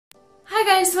Hi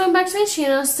guys, welcome back to my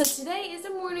channel. So today is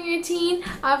a morning routine,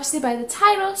 obviously by the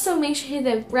title, so make sure you hit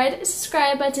the red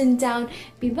subscribe button down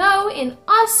below, and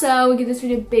also give this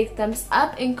video a big thumbs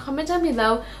up and comment down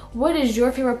below what is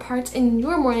your favorite part in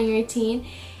your morning routine.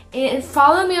 And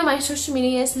follow me on my social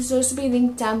media, so those will be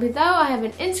linked down below. I have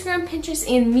an Instagram, Pinterest,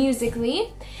 and Musical.ly.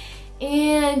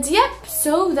 And yep,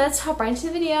 so let's hop right into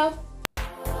the video.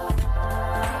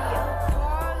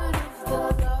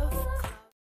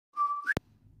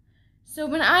 So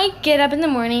when I get up in the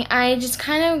morning, I just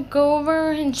kind of go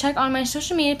over and check on my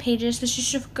social media pages, so you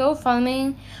should go follow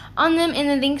me on them, and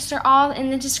the links are all in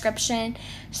the description.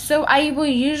 So I will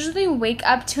usually wake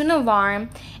up to an alarm.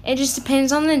 It just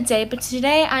depends on the day, but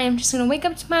today I am just going to wake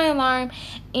up to my alarm,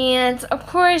 and of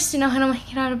course, you know, I don't want to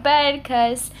get out of bed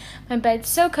because my bed's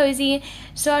so cozy,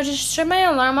 so I'll just shut my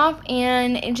alarm off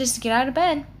and just get out of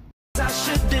bed.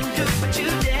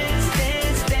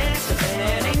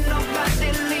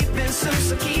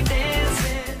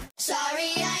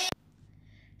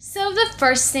 So the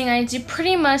first thing I do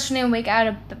pretty much when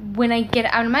I get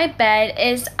out of my bed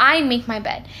is I make my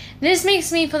bed. This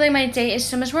makes me feel like my day is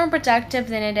so much more productive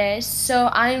than it is. So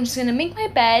I'm just gonna make my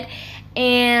bed,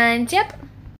 and yep.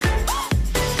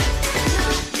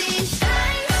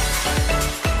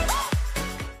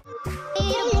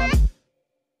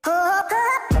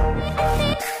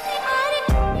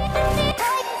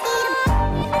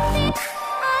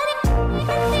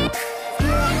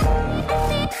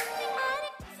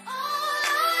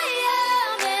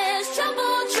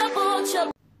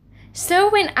 So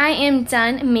when I am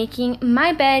done making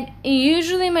my bed,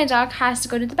 usually my dog has to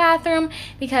go to the bathroom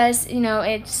because, you know,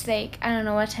 it's like, I don't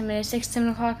know what time it is, 6, 7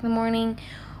 o'clock in the morning,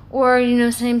 or, you know,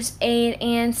 sometimes 8,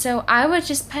 and so I would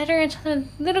just pet her and tell her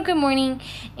little good morning,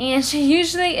 and she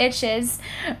usually itches,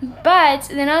 but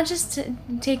then I'll just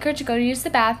take her to go to use the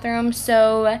bathroom.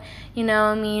 So, you know,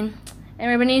 I mean,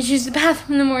 everybody needs to use the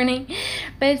bathroom in the morning.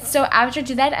 But so after I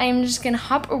do that, I'm just gonna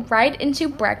hop right into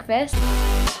breakfast.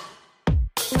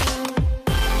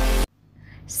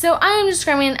 So I am just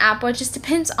grabbing an apple. It just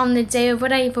depends on the day of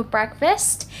what I eat for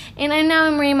breakfast. And now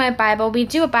I'm reading my Bible. We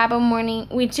do a Bible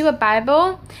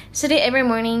study every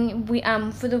morning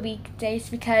for the weekdays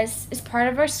because it's part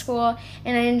of our school,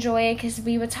 and I enjoy it because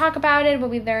we would talk about it,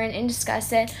 what we learn, and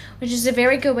discuss it, which is a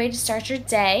very good way to start your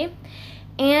day.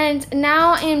 And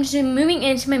now I am just moving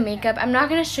into my makeup. I'm not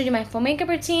going to show you my full makeup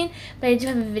routine, but I do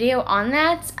have a video on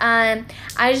that. I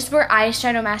just wear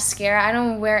eyeshadow, mascara. I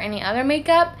don't wear any other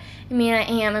makeup.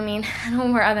 I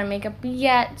don't wear other makeup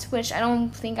yet, which I don't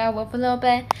think I will for a little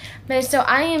bit. But so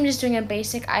I am just doing a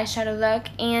basic eyeshadow look,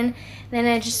 and then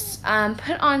I just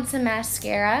put on some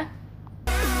mascara.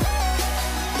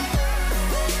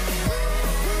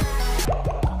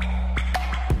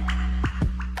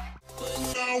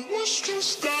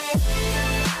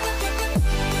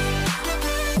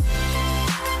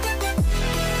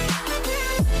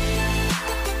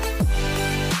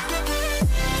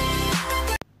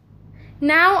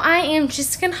 Now I am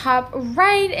just gonna hop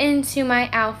right into my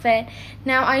outfit.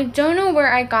 Now I don't know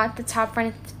where I got the top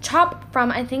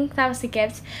from. I think that was a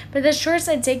gift, but the shorts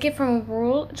I did get from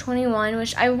Rule 21,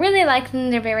 which I really like,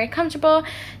 and they're very comfortable.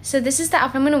 So this is the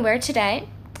outfit I'm gonna wear today.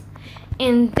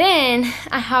 And then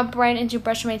I hop right into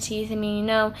brushing my teeth. I mean, you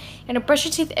know, you gotta brush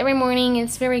your teeth every morning.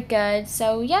 It's very good.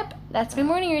 So yep, that's my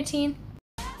morning routine.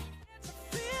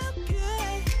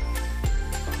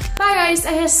 Bye guys,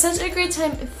 I had such a great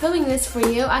time filming this for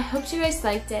you. I hope you guys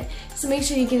liked it. So make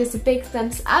sure you give us a big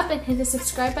thumbs up and hit the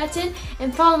subscribe button,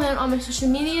 and follow me on all my social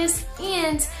medias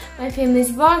and my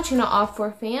family's vlog channel, All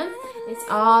 4 Fam. It's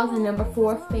all the number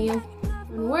 4 fam,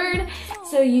 one word,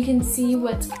 so you can see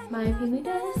what my family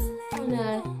does in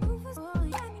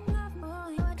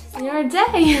our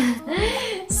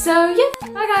day. So yeah,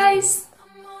 bye guys.